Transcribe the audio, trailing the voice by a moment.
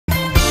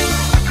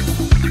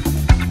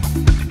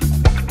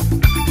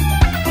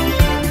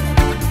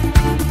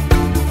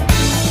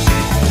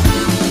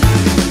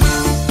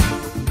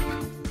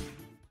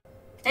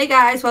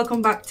guys,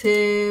 welcome back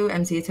to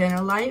MCE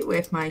Eternal Light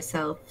with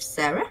myself,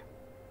 Sarah,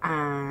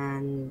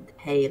 and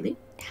Haley.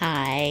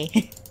 Hi.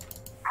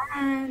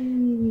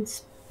 And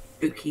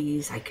Spooky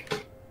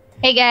Zykic.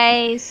 Hey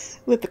guys.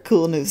 With the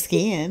cool new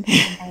skin.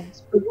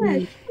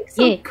 Spooky.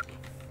 Yeah.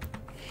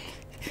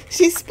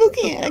 She's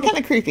spooky and kind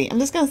of creepy. I'm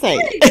just going to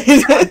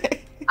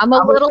say. I'm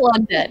a little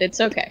undead. It's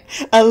okay.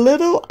 A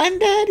little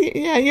undead?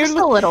 Yeah, you're Just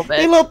a little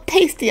bit. You're a little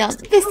pasty on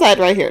this side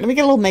right here. Let me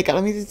get a little makeup.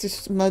 Let me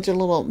just smudge a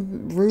little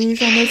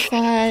rouge on this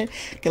side.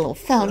 Get a little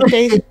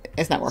foundation.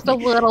 It's not Just a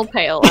working. little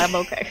pale. I'm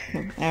okay.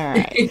 All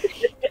right.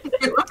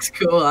 It looks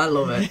cool. I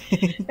love it.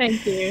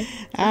 Thank you.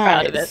 All proud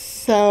right. of it.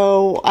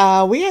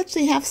 So we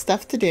actually have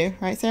stuff to do,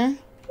 right, Sarah?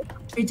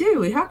 We do.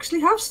 We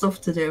actually have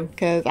stuff to do.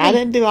 Because I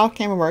didn't do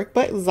off-camera work,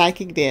 but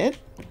Zykic did.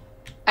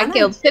 I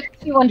killed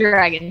 51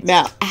 dragons.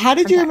 Now, how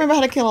did you remember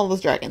how to kill all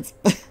those dragons?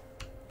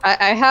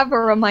 I have a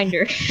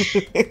reminder at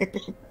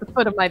the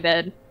foot of my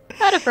bed.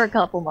 Had it for a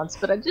couple months,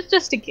 but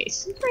just in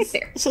case. It's right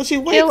there. So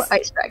she Kill wakes.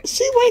 ice dragons.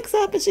 She wakes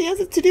up and she has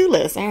a to-do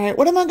list. All right,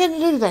 what am I going to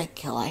do today?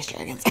 Kill ice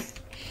dragons.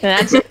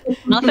 That's it.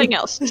 Nothing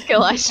else. Just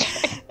kill ice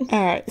dragons.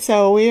 All right,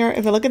 so we are.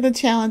 If we look at the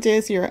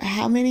challenges, you're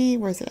how many?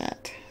 Where's it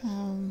at?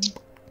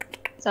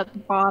 It's at the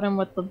bottom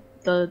with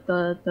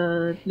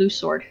the blue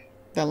sword.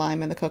 The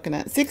lime and the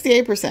coconut.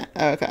 68%.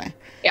 Okay.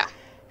 Yeah.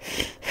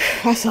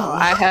 That's a So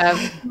lot. I have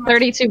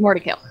 32 more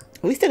to kill.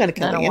 We still got to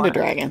kill I the don't Ender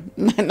wanna. Dragon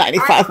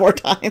 95 more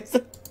times.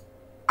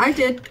 I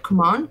did. Come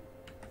on.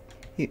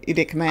 You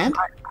did command?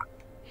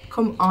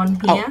 Come on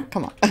Oh, here.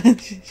 come on.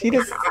 She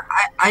just.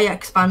 I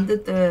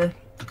expanded the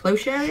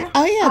close area.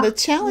 Oh yeah, the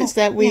challenge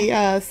that we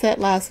set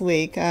last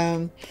week.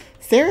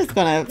 Sarah's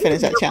gonna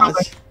finish that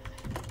challenge.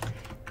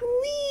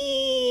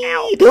 Whee!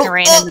 Ow. I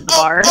ran into the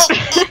bar.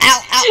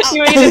 Ow, ow,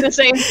 You did the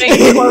same thing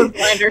to close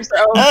blinder,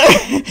 so.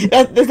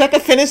 Is that the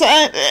finish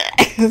line?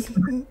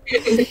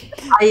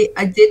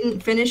 I didn't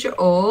finish it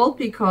all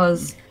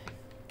because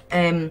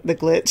The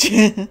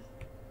glitch.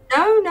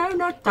 no,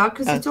 not that,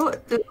 because it's all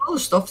the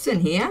stuff's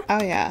in here.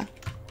 Oh yeah.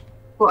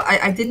 But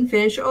I didn't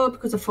finish it all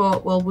because I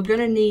thought, well, we're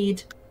gonna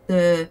need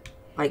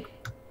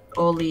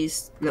all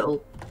these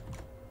little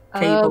Oh,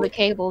 cable. the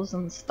cables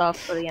and stuff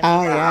for the Oh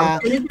internet. yeah. I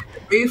was gonna do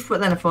the roof,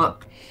 but then I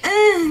thought,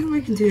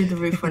 we can do the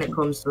roof when it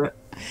comes to it.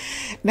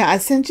 Now I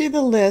sent you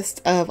the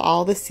list of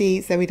all the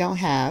seeds that we don't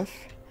have,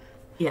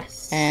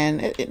 Yes.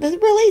 and it's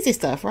real easy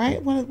stuff,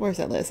 right? Where's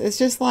that list? It's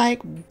just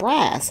like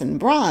brass and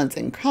bronze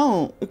and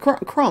chrome,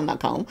 not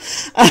chrome.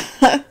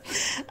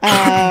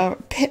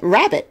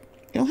 Rabbit.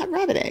 You don't have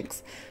rabbit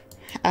eggs.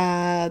 It's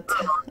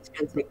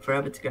gonna take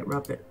forever to get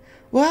rabbit.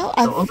 Well,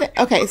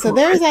 okay. So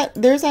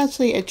there's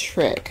actually a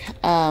trick.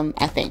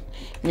 I think.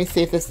 Let me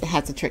see if this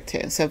has a trick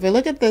too. So if we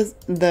look at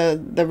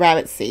the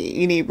rabbit seed,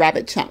 you need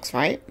rabbit chunks,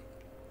 right?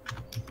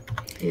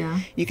 Yeah.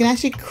 You can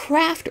actually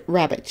craft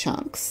rabbit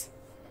chunks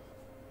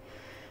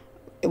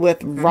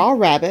with raw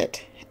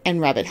rabbit and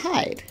rabbit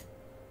hide.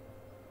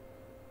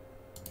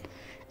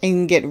 And you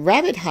can get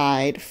rabbit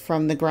hide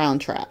from the ground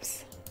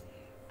traps.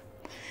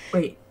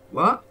 Wait,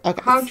 what?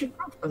 Okay. How'd you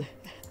craft them?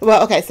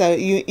 Well, okay, so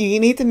you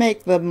need to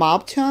make the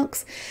mob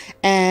chunks,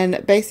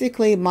 and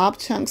basically mob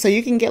chunks, so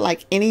you can get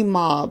like any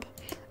mob,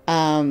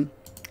 and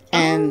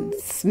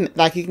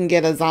like you can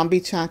get a zombie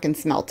chunk and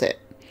smelt it,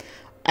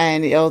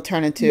 and it'll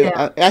turn into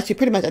actually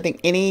pretty much I think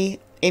any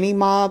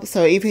mob.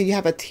 So even if you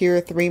have a tier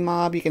 3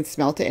 mob, you can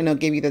smelt it and it'll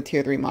give you the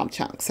tier 3 mob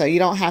chunk. So you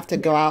don't have to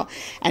go out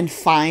and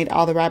find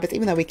all the rabbits,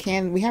 even though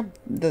we have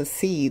the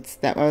seeds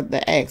that are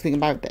the eggs. We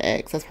can buy with the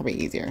eggs. That's probably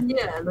easier.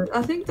 Yeah,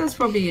 I think that's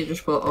probably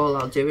just what all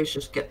I'll do is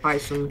just buy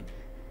some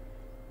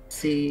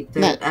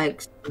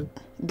eggs.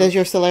 Does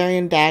your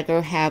Solarian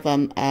dagger have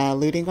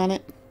looting on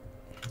it?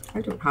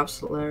 I don't have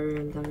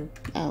Solarian dagger.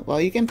 Oh, well,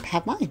 you can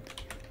have mine.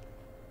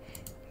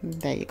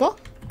 There you go.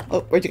 Oh,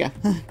 where'd you go?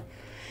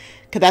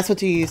 Because that's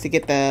what you use to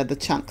get the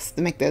chunks,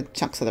 to make the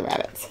chunks of the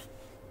rabbits.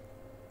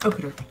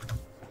 Okay.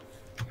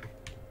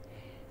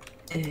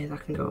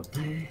 That can go up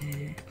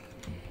there.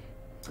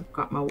 I've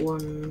got my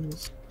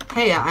wands.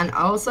 Hey, and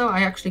also I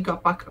actually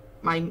got back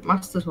my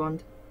master's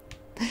wand.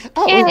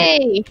 Oh,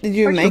 Yay! did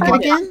you Where'd you make it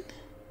find it? again?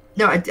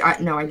 No,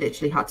 I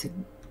literally had to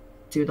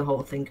do the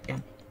whole thing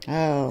again.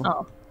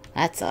 Oh,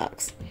 that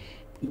sucks.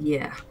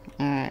 Yeah.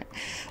 All right.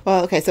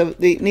 Well, okay. So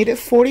they needed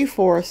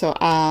 44. So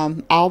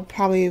I'll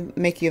probably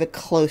make you the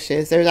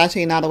cloches. There's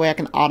actually another way I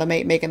can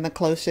automate making the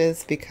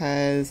cloches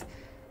because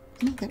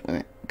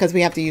we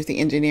have to use the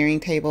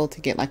engineering table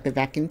to get like the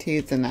vacuum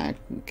tubes, and I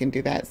can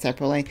do that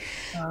separately.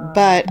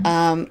 But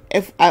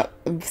if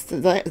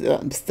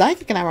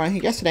Zykic and I were on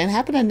here yesterday, and I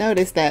happened to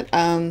notice that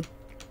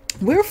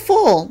we're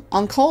full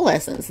on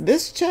coalescence.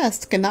 This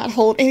chest cannot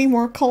hold any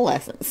more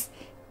coalescence.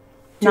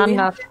 Not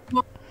enough.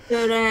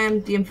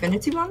 The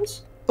infinity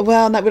ones?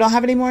 Well, no, we don't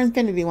have any more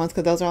infinity ones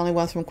because those are only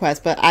ones from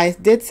Quest. But I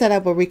did set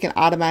up where we can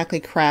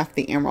automatically craft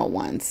the emerald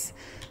ones.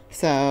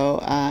 So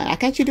I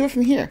can actually do it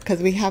from here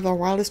because we have a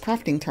wireless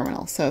crafting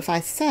terminal. So if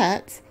I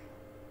set,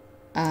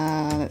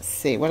 let's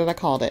see, what did I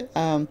call it?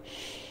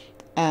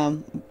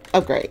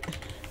 Upgrade.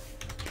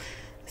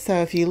 So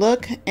if you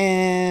look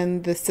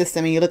in the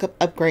system and you look up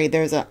upgrade,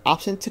 there's an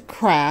option to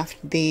craft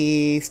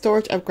the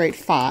storage upgrade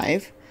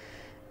 5.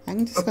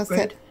 I'm just going to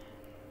set,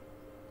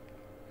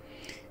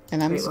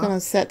 and I'm just going to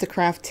set to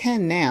craft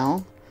 10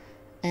 now,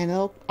 and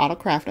it'll auto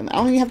craft them. I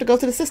don't even have to go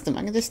to the system.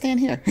 I can just stand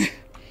here.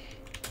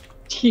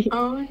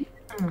 Oh,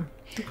 yeah.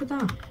 Look at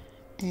that.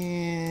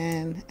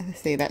 And let's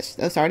see,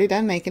 that's already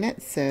done making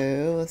it.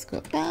 So let's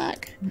go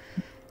back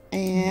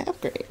and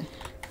upgrade.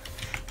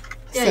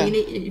 Yeah, So, you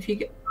need, if you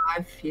get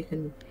 5, you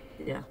can,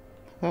 yeah.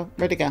 well,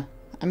 where'd it go?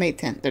 I made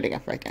 10. There we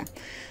go, right there.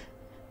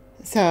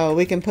 So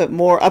we can put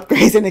more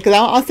upgrades in it, because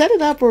I'll set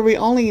it up where we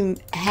only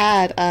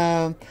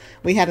had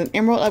we had an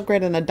emerald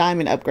upgrade and a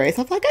diamond upgrade.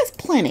 So I was like, that's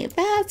plenty.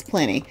 That's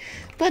plenty.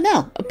 But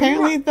no,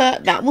 apparently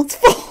that one's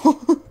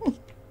full.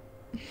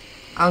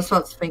 I was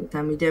about to think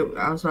then we do.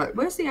 I was like,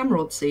 where's the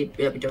emerald seed?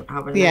 Yeah, we don't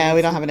have it. Yeah,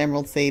 we don't have an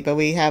emerald seed, but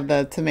we have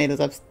the tomatoes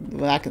up.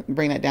 Well, I can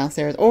bring that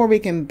downstairs, or we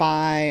can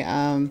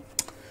buy.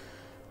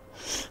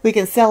 We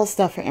can sell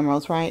stuff for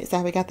emeralds, right? Is that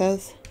how we got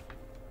those?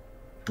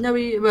 No,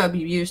 we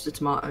used the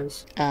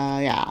tomatoes.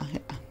 Yeah.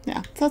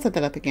 So I'll set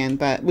that up again.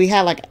 But we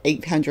had like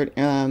 800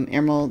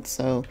 emeralds,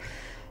 so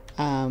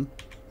I'll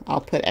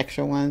put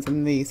extra ones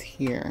in these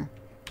here.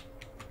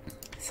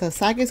 So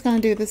Zyki's going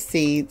to do the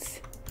seeds.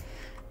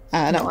 No,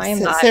 I am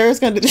not. Sarah's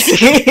going to do the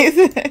seeds.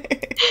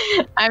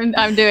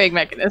 I'm doing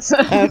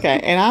mechanism.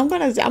 Okay, and I'm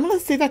gonna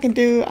see if I can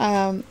do.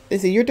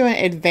 So you're doing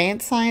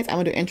advanced science. I'm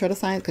gonna do intro to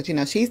science because you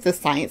know she's the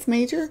science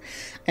major,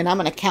 and I'm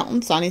an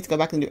accountant, so I need to go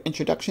back and do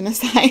introduction to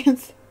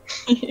science.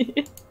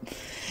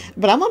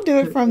 But I'm gonna do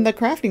it from the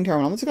crafting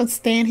terminal. I'm just gonna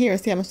stand here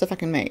and see how much stuff I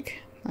can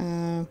make.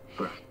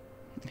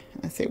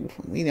 Let's see.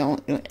 We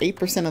don't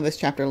 8% of this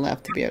chapter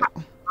left to be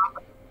able.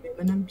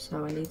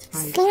 So I need to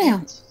find. Slow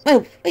down.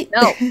 Oh wait.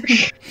 No,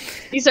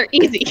 these are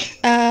easy.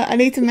 I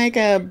need to make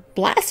a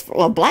blast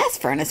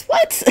furnace.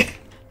 What?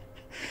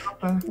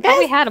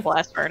 We had a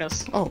blast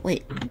furnace. Oh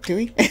wait, do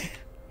we?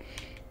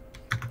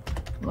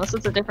 Unless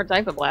it's a different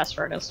type of blast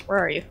furnace. Where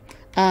are you?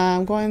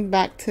 I'm going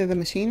back to the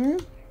machine room.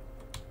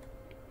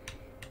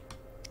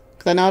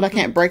 Because I know I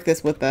can't break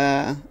this with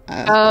the...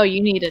 oh,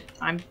 you need it.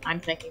 I'm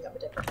thinking of a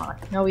different one.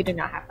 No, we do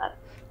not have that.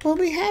 Well,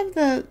 we have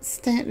the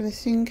standard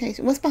machine case.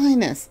 What's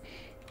behind this?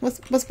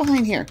 What's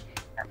behind here?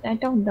 I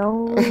don't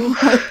know.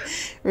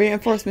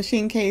 Reinforced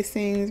machine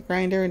casings,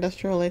 grinder,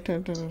 industrial...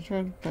 Okay,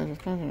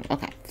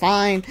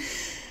 fine.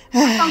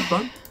 That sounds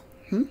fun.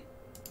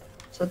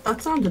 So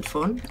that sounded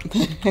fun.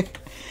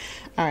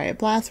 Alright,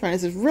 blast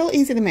furnace is real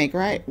easy to make,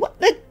 right? What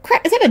the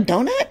crap? Is that a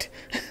donut?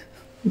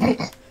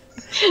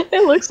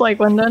 It looks like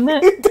one, doesn't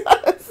it? It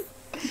does.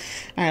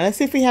 Alright, let's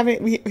see if we have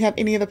we have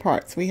any of the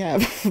parts. We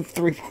have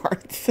 3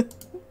 parts.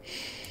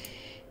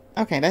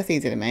 Okay, that's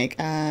easy to make.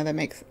 That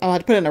makes... Oh, I had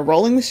to put it in a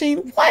rolling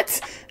machine?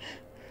 What?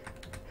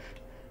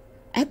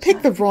 I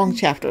picked the wrong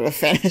chapter to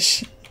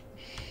finish.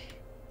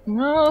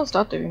 No,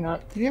 stop doing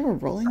that. Do you have a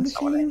rolling That's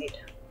not what I machine? need.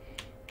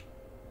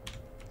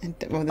 And,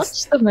 well,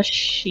 What's the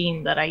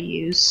machine that I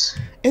use?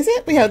 Is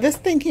it? We have this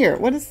thing here.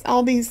 What is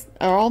all these?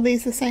 Are all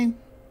these the same?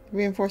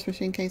 Reinforced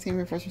machine casing,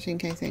 reinforced machine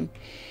casing.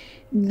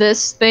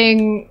 This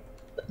thing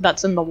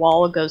that's in the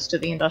wall goes to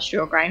the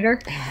industrial grinder.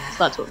 So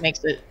that's what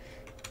makes it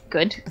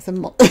good. It's a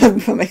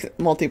makes it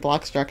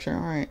multi-block structure.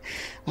 All right.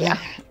 Yeah.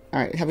 All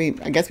right. Have we?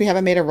 I guess we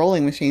haven't made a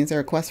rolling machine. Is there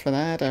a request for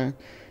that? Or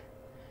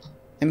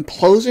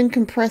implosion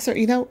compressor?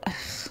 You know, I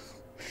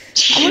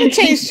want to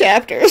change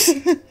chapters.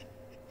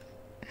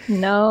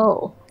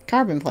 No.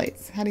 Carbon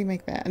plates. How do you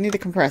make that? I need a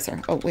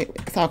compressor. Oh wait,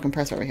 I saw a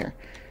compressor over here.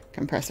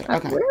 Compressor.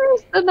 Okay. Where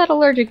is the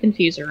metallurgic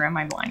infuser? Or am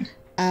I blind?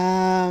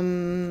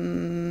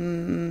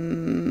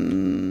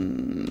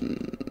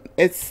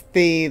 It's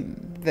the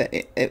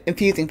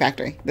infusing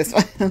factory. This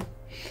one.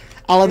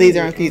 All of these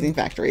are infusing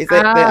factories. The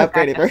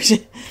upgraded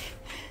version.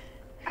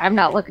 I'm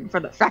not looking for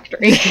the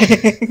factory.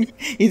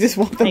 You just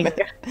want them. Thank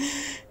you.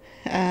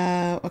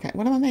 Okay.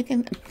 What am I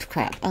making?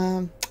 Crap.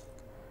 Gotta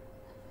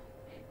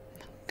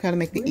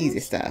make the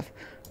easy stuff.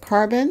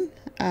 Carbon.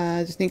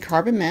 Just need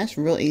carbon mesh,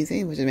 real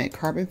easy. We just made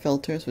carbon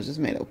filters, which is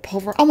made of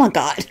pulver. Oh my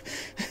god!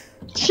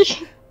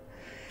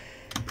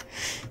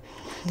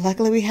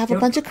 Luckily, we have a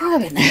bunch of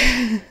carbon.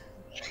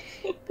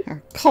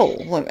 Or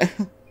coal.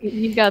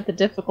 You got the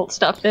difficult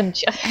stuff,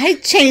 didn't you? I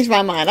changed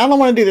my mind. I don't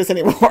want to do this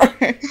anymore.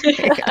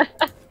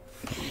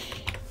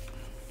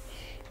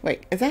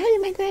 Wait, is that how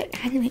you make that?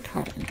 How do you make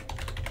carbon?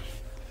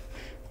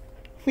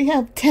 We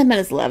have 10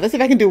 minutes left. Let's see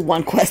if I can do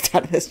one quest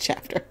out of this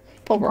chapter.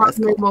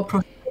 Pulverized coal. More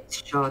prosthetic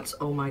shards.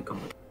 Oh my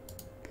god.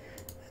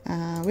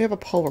 We have a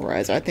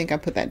pulverizer. I think I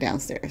put that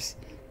downstairs.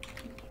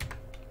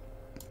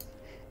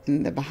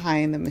 In the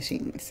behind the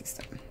machine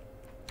system.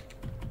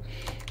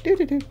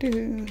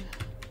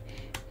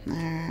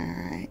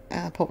 Alright.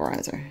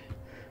 Pulverizer.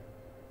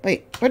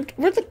 Wait,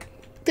 where the...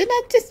 Didn't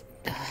I just...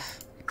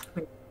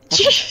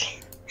 Okay.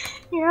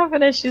 You're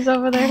having issues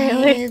over there,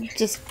 Haley.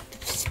 Just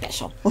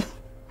special.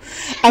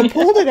 I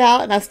pulled it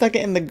out and I stuck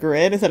it in the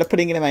grid instead of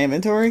putting it in my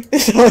inventory.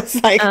 So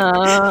it's like,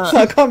 so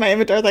I called my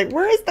inventory. I was like,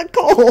 where is the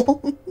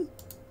coal?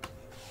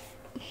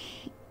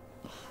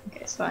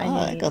 Okay, so I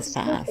need that goes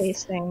fast.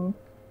 casing.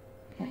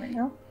 There we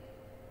go.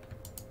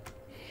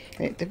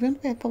 Wait, did we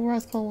have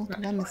pulverized coal?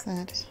 Did I miss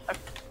that?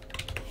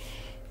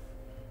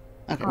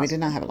 Okay, we did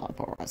not have a lot of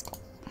pulverized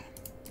coal.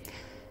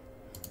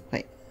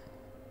 Wait.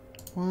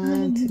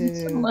 1, 2,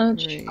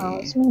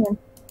 3.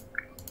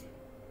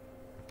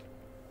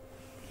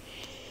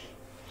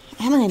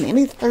 I'm gonna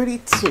need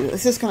 32.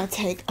 This is gonna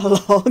take a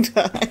long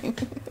time.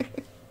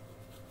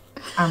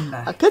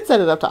 I could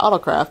set it up to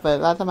autocraft, but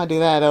by the time I do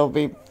that, it'll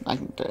be, I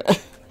can do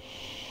it.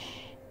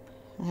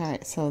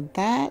 Alright, so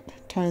that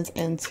turns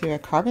into a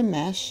carbon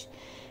mesh,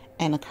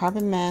 and a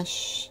carbon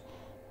mesh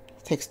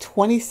takes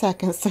 20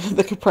 seconds to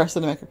the compressor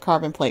to make a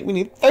carbon plate. We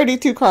need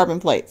 32 carbon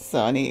plates,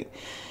 so I need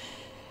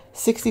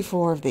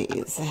 64 of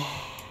these.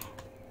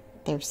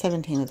 There's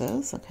 17 of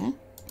those, okay.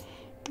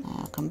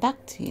 I'll come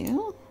back to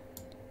you.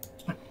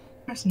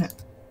 Pressing it.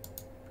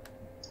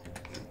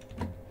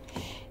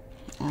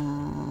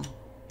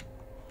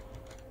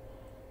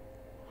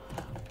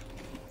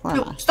 Where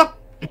am I? Stop!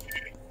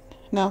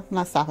 No, I'm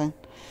not stopping.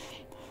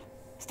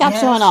 Stop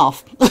showing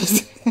off.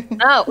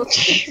 No.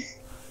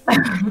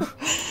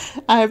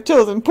 I have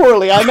chosen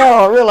poorly. I know.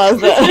 I realize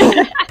that.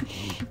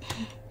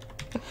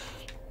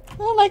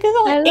 I'm like, it's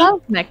only I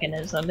love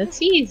mechanism.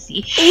 It's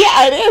easy.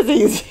 Yeah, it is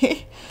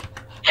easy.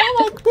 I'm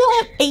like, we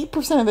only have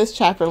 8% of this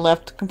chapter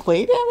left to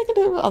complete. Yeah, we can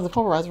do the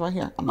pulverizer right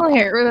here. Oh,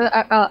 here,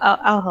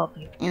 I'll help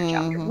you.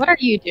 What are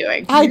you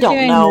doing? I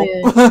don't know.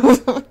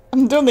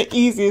 I'm doing the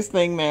easiest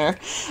thing there.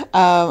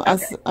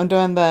 Okay. I'm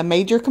doing the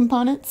major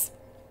components.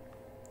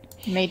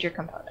 Major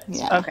components.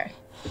 Yeah. Okay.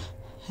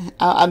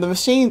 The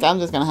machines, I'm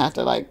just gonna have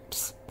to like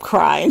just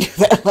cry and do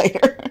that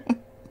later.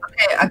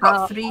 Okay, I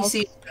got 3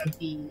 seeds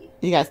done.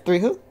 You guys 3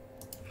 who?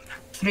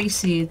 3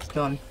 seeds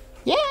done.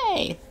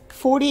 Yay!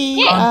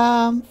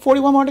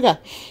 41 more to go.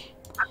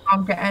 I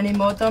can't get any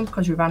more done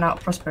because we ran out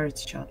of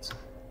prosperity shards.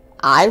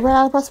 I ran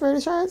out of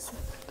prosperity shards?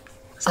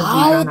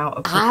 I ran out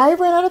of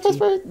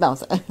prosperity? No,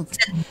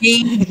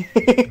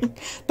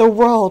 the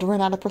world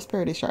ran out of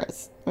prosperity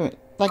shards. Wait,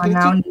 like I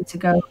now need to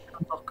go and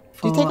look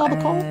for, did you take all the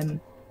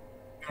coal?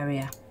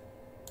 Area.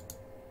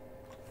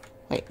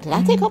 Wait, did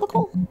I take all the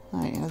coal?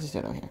 Oh yeah, let's just do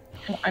it over here.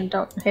 I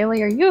don't.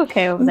 Haley, are you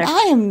okay over there?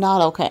 I am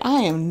not okay.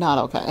 I am not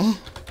okay.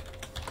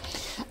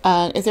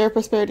 Is there a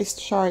prosperity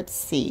shard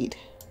seed?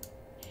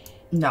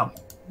 No.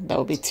 That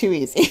would be too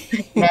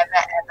easy. Never,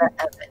 ever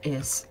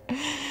is.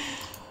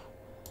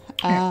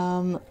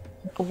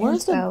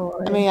 Where's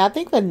the? I mean, I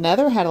think the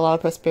Nether had a lot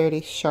of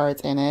prosperity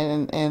shards in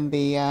it, and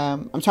the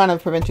I'm trying to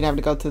prevent you having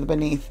to go to the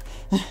beneath.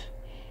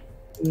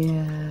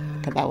 Yeah.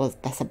 Because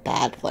that's a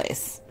bad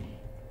place.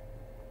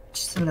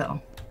 Just a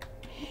little.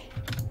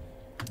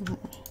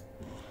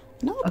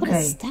 No, I put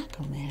a stack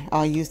on there. Oh,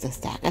 I used a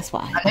stack. That's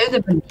why. I know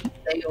the beneath.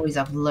 They always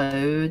have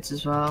loads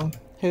as well.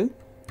 Who?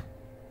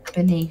 The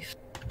beneath.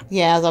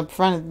 Yeah, as I'm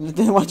front, I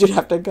didn't want you to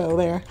have to go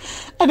there.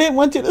 I didn't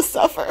want you to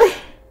suffer.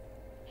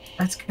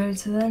 Let's go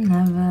to the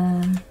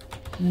Nether.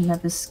 The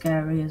Nether's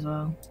scary as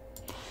well.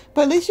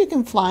 But at least you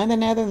can fly in the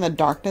Nether and the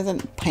dark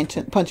doesn't punch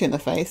you in the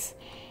face.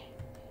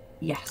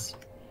 Yes.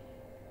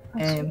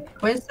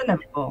 Where's the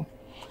Nether ball?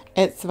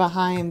 It's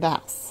behind the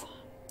house.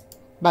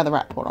 By the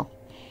rat portal.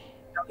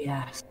 Oh,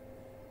 yes.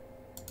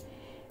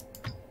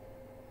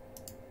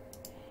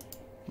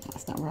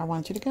 That's not where I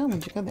wanted you to go.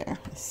 Where'd you go there?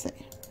 Let's see.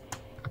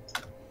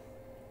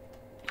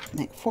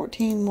 Make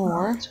 14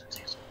 more.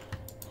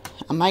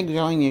 I might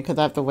join you because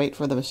I have to wait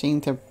for the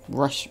machine to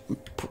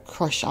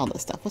crush all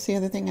this stuff. What's the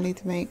other thing I need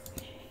to make?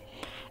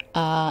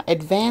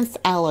 Advanced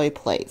alloy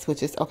plates,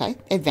 which is, okay.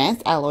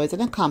 Advanced alloys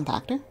in a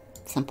compactor.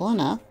 Simple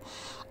enough.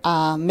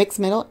 Mixed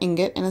metal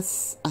ingot and I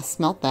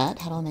smelt that.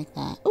 How do I make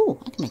that? Ooh,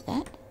 I can make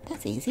that.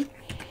 That's easy.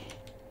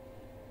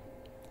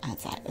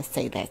 Let's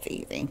say that's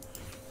easy.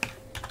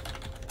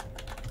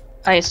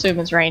 I assume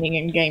it's raining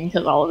in game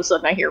because all of a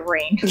sudden I hear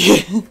rain.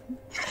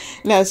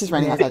 No, it's just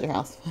raining outside your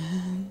house.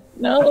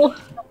 No.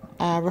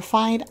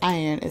 Refined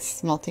iron is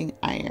smelting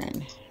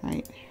iron,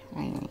 right?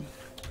 Iron.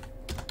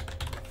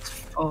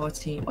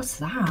 14. What's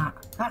that?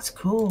 That's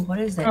cool. What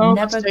is it? Oh,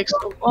 this takes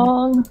so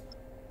long.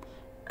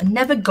 A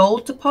never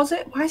gold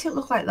deposit? Why does it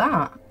look like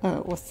that?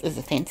 Oh, is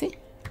it fancy?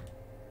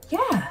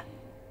 Yeah.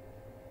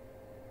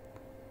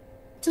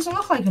 It doesn't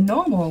look like a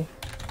normal.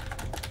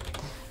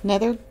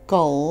 Nether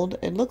gold.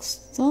 It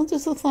just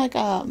looks like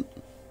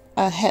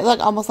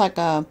almost like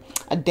a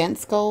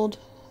dense gold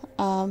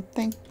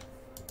thing.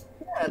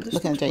 Yeah, it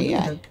looking at looks JEI.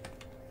 weird.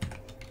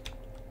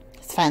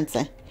 It's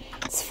fancy.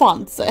 It's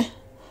fancy.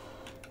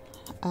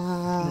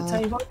 I'll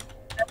tell you what,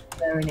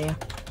 there in here.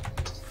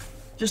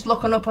 Just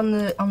looking up on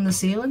the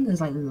ceiling, there's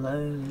like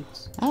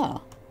loads.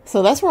 Oh,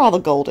 so that's where all the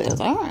gold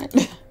is. All right.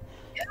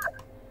 Yeah.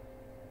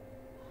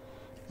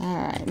 All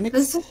right.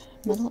 There's Mixed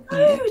metal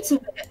ingot. loads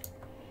of it.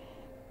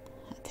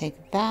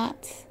 Take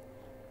that.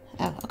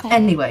 Oh, okay.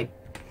 Anyway,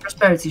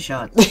 prosperity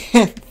shards.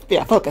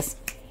 Yeah, focus.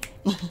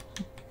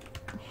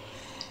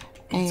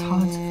 It's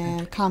hard to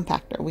And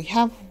compactor. We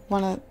have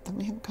one of. Do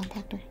we have a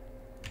compactor?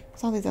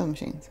 It's all these other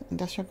machines.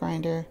 Industrial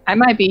grinder. I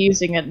might be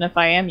using it, and if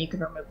I am, you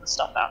can remove the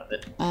stuff out of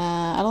it.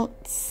 I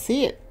don't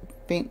see it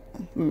being.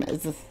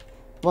 Is this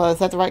Well, is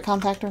that the right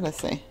compactor?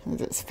 Let's see.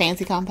 Is it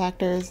fancy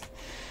compactors?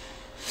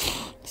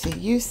 Let's see,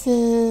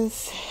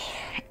 uses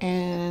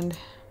and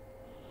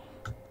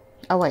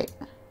oh wait.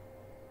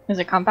 Is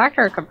it compactor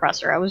or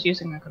compressor? I was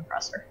using a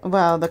compressor.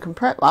 Well,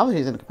 I was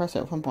using the compressor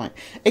at one point.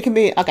 It can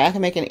be okay. I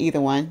can make it either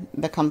one.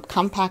 The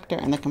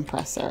compactor and the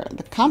compressor.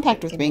 The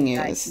compactor is being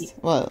used.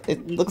 Well,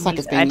 it looks like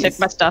it's being used. I took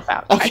my stuff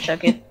out. Okay. I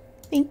took it.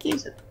 Thank you.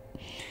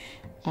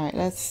 All right,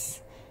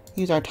 let's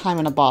use our time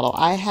in a bottle.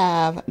 I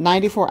have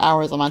 94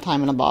 hours on my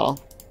time in a bottle.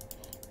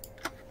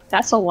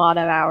 That's a lot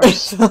of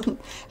hours.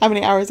 How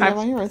many hours do you have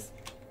on yours?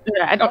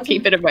 I don't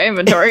keep it in my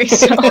inventory,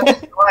 so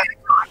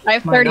I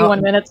have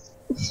 31 minutes.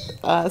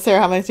 Sarah,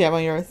 how many do you have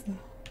on yours?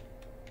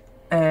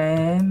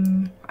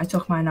 I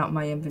took mine out of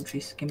my inventory,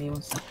 so give me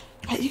 1 second.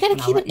 You gotta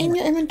keep it in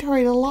your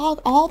inventory to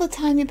log all the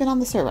time you've been on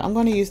the server. I'm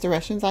going to use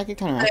directions. I can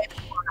turn around.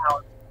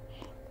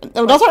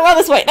 No, don't turn around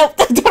this way. No,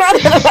 don't turn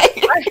around the other way.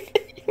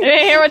 I didn't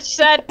hear what you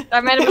said. I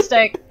made a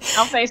mistake.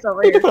 I'll face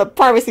over You here. can put a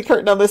privacy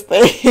curtain on this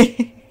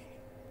thing.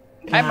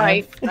 I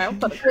might. I'll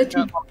put a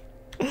curtain up.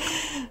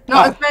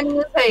 Not as many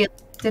as I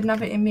didn't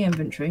have it in my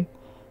inventory.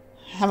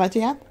 How much do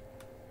you have?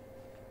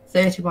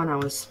 31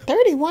 hours.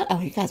 31? Oh,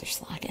 you guys are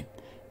slacking.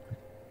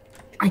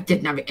 I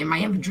didn't have it in my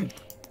inventory.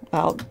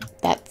 Well,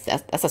 that's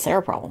a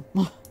Sarah problem.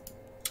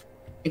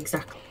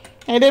 Exactly.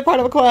 I did part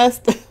of a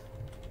quest.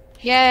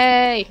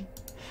 Yay!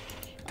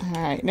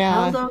 Alright,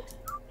 now...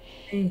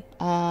 Hey.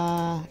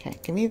 Okay,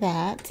 give me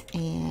that.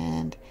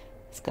 And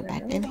let's go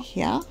back in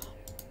here.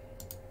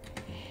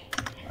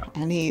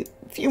 I need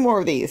a few more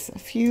of these. A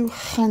few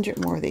hundred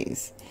more of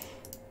these.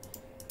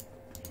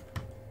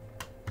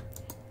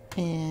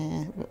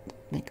 And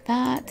make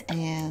that.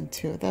 And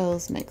 2 of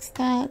those makes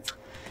that.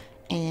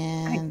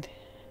 And...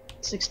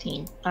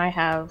 16.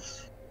 I'm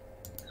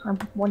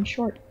 1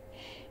 short.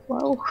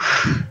 Whoa.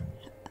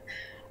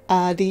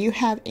 Do you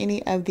have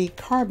any of the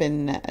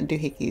carbon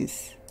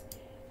doohickeys?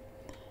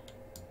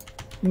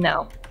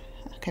 No.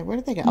 Okay, where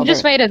did they go? You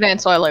just made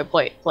advanced alloy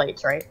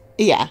plates, right?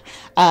 Yeah.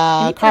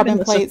 Can you put it in Carbon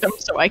the plates. system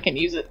so I can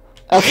use it.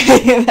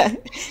 Okay.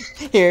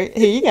 Here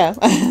you go.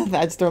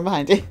 I just threw them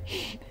behind you.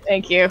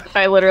 Thank you.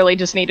 I literally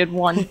just needed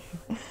 1.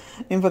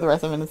 And put the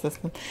rest of them in the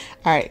system.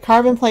 All right,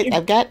 carbon plates.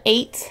 I've got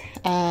 8.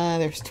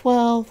 There's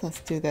 12. Let's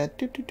do the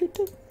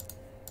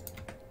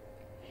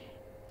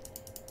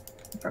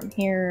From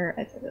here,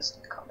 I think this is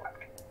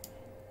compact.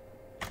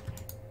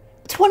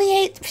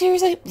 28.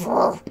 Seriously.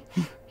 I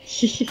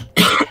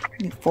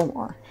need 4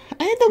 more.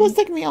 I think that was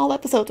taking me all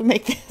episode to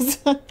make this.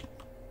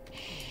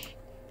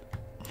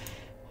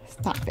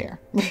 It's not fair.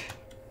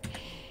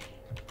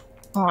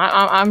 Oh,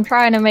 I'm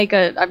trying to make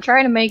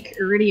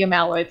iridium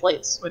alloy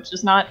plates, which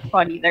is not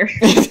fun either.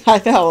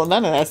 I know,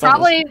 none of that stuff.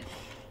 Probably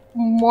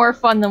more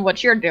fun than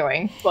what you're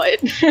doing, but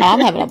I'm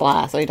having a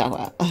blast. What are you talking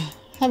about?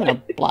 Having a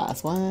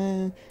blast.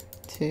 1,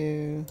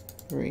 2,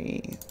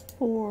 3,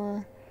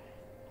 4.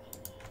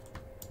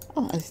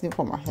 Oh, I just need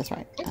 4 more. That's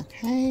right.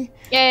 Okay.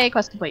 yay,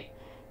 quest complete.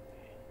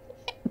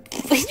 You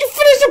finished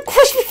your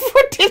quest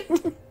before it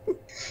didn't.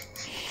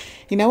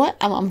 You know what?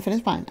 I'm gonna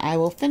finish mine. I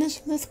will finish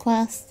this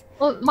quest.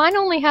 Well, mine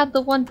only had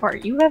the 1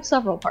 part. You have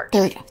several parts.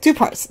 There we go. 2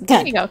 parts.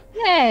 Done. There you go.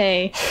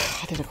 Yay.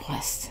 I did a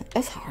quest.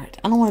 That's hard.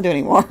 I don't want to do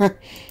anymore.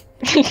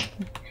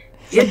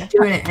 You're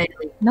doing it,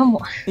 Haley. No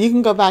more. You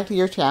can go back to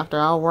your chapter.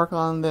 I'll work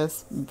on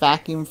this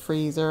vacuum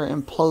freezer,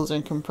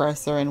 implosion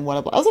compressor, and what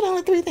else. Those are the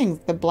only 3 things.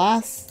 The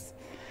blast,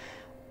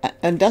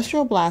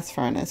 industrial blast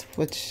furnace,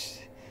 which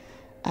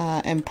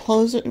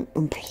implosion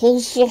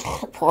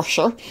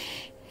compressor,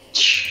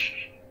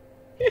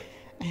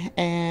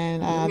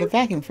 and the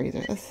vacuum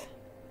freezers.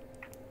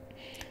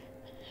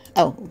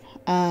 Oh,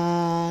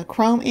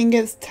 chrome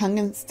ingots,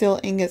 tungsten steel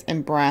ingots,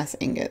 and brass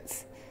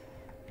ingots.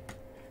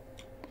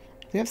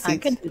 Do you have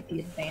seeds? I could do the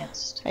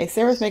advanced. Hey,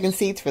 Sarah's making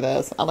seeds for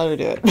those. I'll let her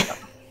do it.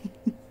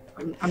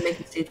 I'm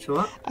making seeds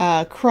for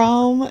what?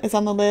 Chrome is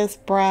on the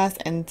list, brass,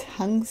 and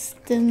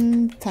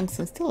tungsten.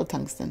 Tungsten steel or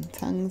tungsten?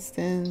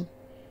 Tungsten.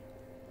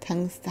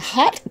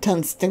 Hot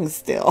tungsten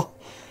steel.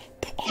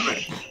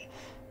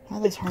 All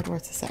those hard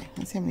words to say.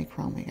 Let's see how many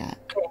chrome we got.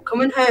 Okay,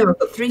 come in here. I've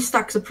got 3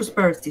 stacks of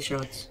prosperity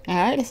shards.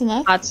 Alright, that's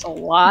enough. That's a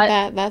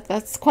lot.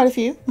 That's quite a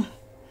few.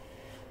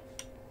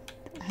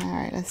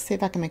 Alright, let's see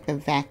if I can make the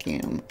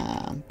vacuum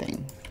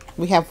thing.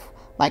 We have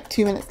like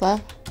 2 minutes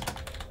left.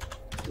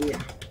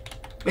 Yeah.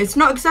 It's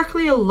not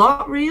exactly a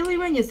lot, really,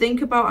 when you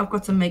think about I've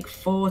got to make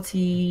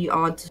 40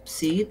 odd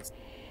seeds.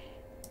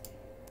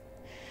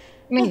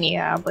 I mean,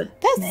 yeah, but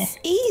that's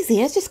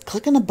easy. It's just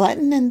clicking a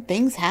button and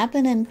things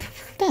happen and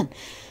done.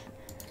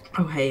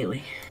 Oh,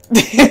 Haley.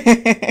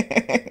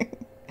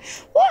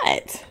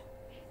 What?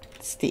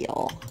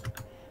 Steel.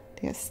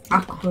 Yes.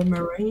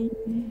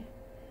 Aquamarine.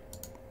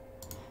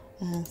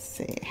 Let's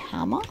see.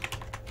 Hammer.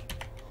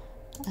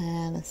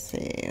 And let's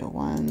see.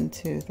 1,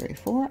 2, 3,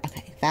 4.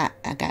 Okay, that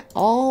I got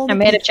all. I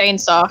made a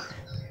chainsaw.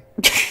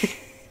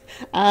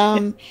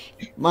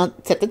 Well,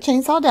 set the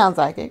chainsaw down,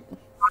 Zykic.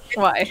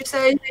 Why? Did you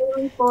say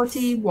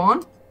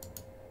 41?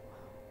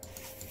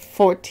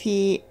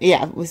 40.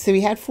 Yeah. So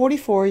we had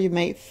 44. You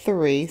made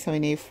 3, so we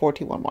need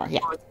 41 more. Yeah.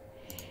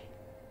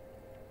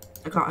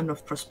 I got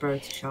enough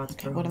prosperity shards.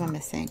 Okay, what am I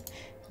missing?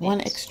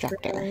 One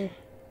extractor.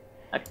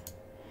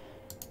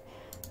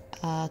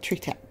 Tree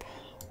tap.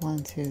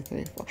 1, 2,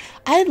 3, 4.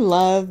 I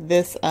love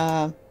this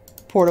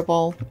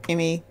portable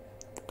ME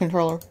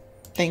controller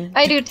thing.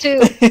 I do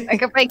too. I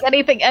can make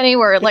anything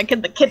anywhere, like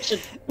in the kitchen.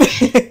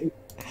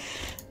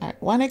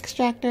 Alright, one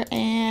extractor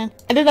and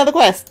I did another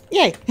quest.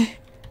 Yay!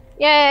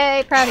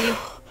 Yay, proud of you.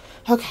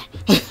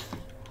 Okay.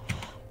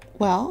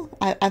 Well,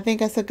 I think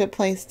that's a good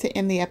place to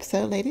end the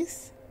episode,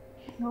 ladies.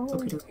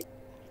 Okay.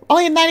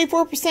 Only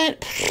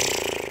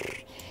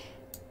 94%.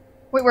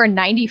 Wait, we're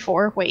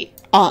 94? Wait.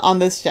 On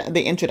this,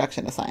 the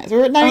introduction to science.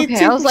 We're at 92%.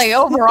 Okay, I was like,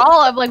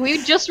 overall, I'm like,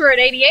 we just were at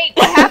 88.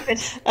 What happened?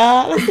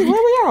 Let's see where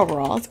we are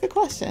overall. That's a good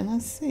question.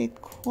 Let's see.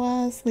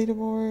 Quest,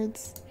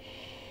 leaderboards.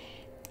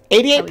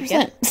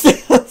 88%.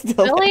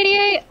 Still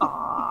 88?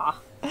 Aww.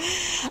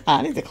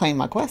 I need to claim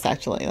my quest,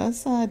 actually.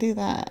 Let's do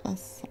that.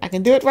 I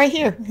can do it right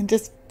here. And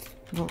just...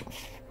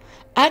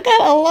 I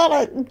got a lot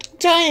of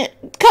giant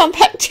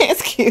compact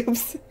chance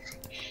cubes.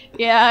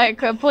 Yeah, I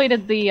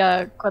completed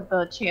the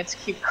chance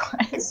cube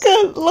quest.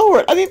 Good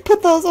lord. I mean,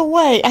 put those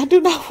away. I do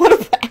not want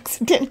to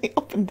accidentally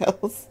open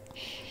those.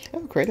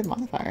 Oh, creative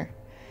modifier.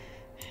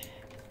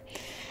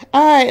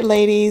 Alright,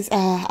 ladies.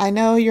 I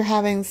know you're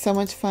having so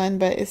much fun,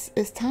 but it's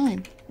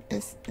time.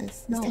 It's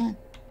time.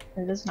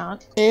 It is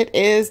not. It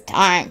is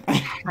time.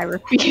 I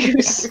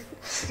refuse.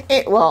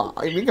 Well,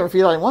 you can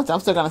refuse all you want to. I'm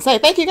still going to say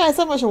thank you guys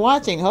so much for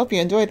watching. Hope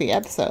you enjoyed the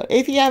episode.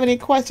 If you have any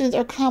questions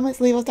or comments,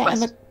 leave us down in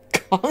the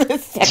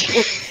comment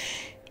section.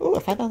 Ooh,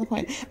 5,000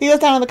 points. Leave us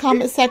down in the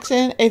comment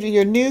section. If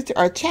you're new to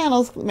our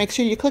channels, make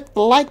sure you click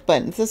the like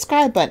button,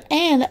 subscribe button,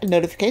 and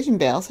notification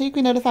bell so you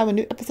can notify when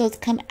new episodes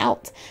come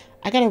out.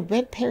 I got a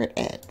red parrot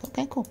egg.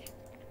 Okay, cool.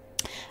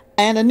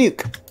 And a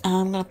nuke.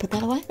 I'm going to put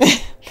that away.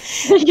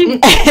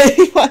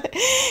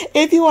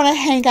 If you want to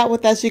hang out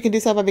with us, you can do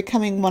so by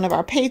becoming one of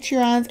our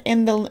Patreons.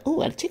 In the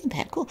a chicken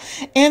pad, cool.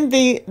 In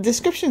the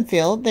description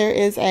field, there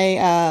is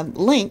a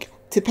link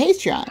to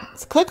Patreon.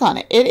 So click on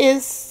it. It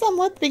is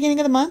somewhat the beginning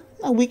of the month,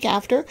 a week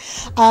after.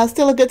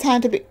 Still a good time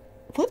to be...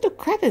 What the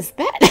crap is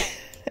that?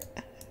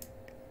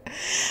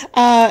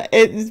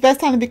 It's the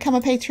best time to become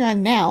a Patreon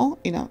now.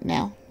 You know,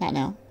 now, not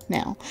now.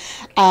 Now,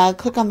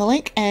 click on the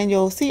link and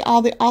you'll see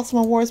all the awesome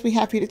awards we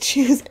have for you to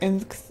choose,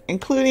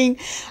 including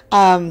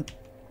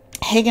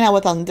hanging out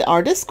with on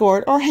our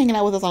Discord or hanging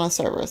out with us on our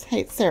servers.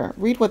 Hey, Sarah,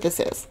 read what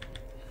this is.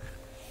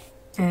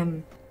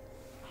 I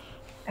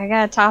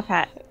got a top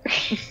hat.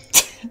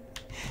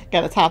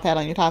 Got a top hat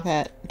on your top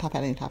hat, top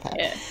hat on your top hat.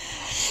 Yeah.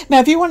 Now,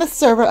 if you want a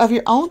server of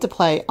your own to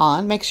play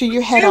on, make sure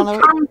you head on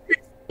over.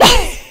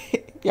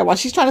 Yeah, while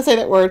she's trying to say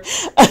that word,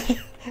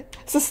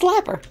 it's a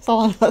slapper. That's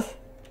all it was.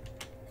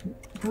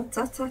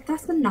 That's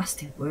a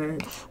nasty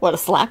word. What, a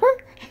slapper?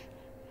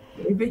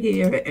 Over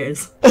here it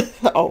is.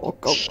 Oh,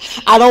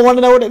 I don't want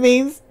to know what it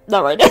means.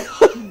 Not right now.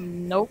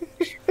 Nope.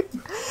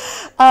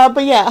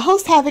 But yeah,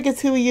 Host Havoc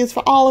is who we use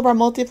for all of our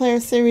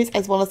multiplayer series,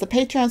 as well as the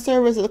Patreon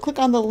servers. So click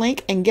on the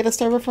link and get a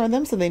server for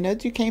them so they know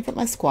that you came from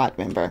my squad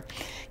member.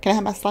 Can I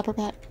have my slapper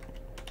back?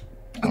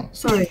 Oh,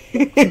 sorry.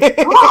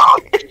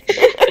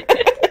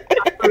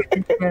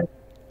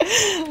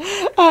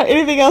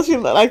 Anything else you'd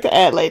like to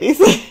add,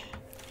 ladies?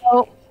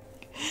 Oh.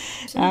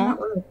 Well,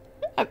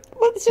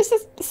 it's just a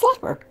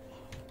slapper.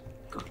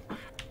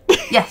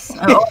 Yes.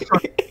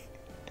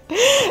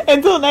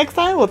 Until next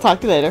time, we'll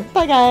talk to you later.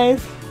 Bye,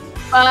 guys.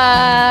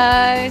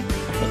 Bye.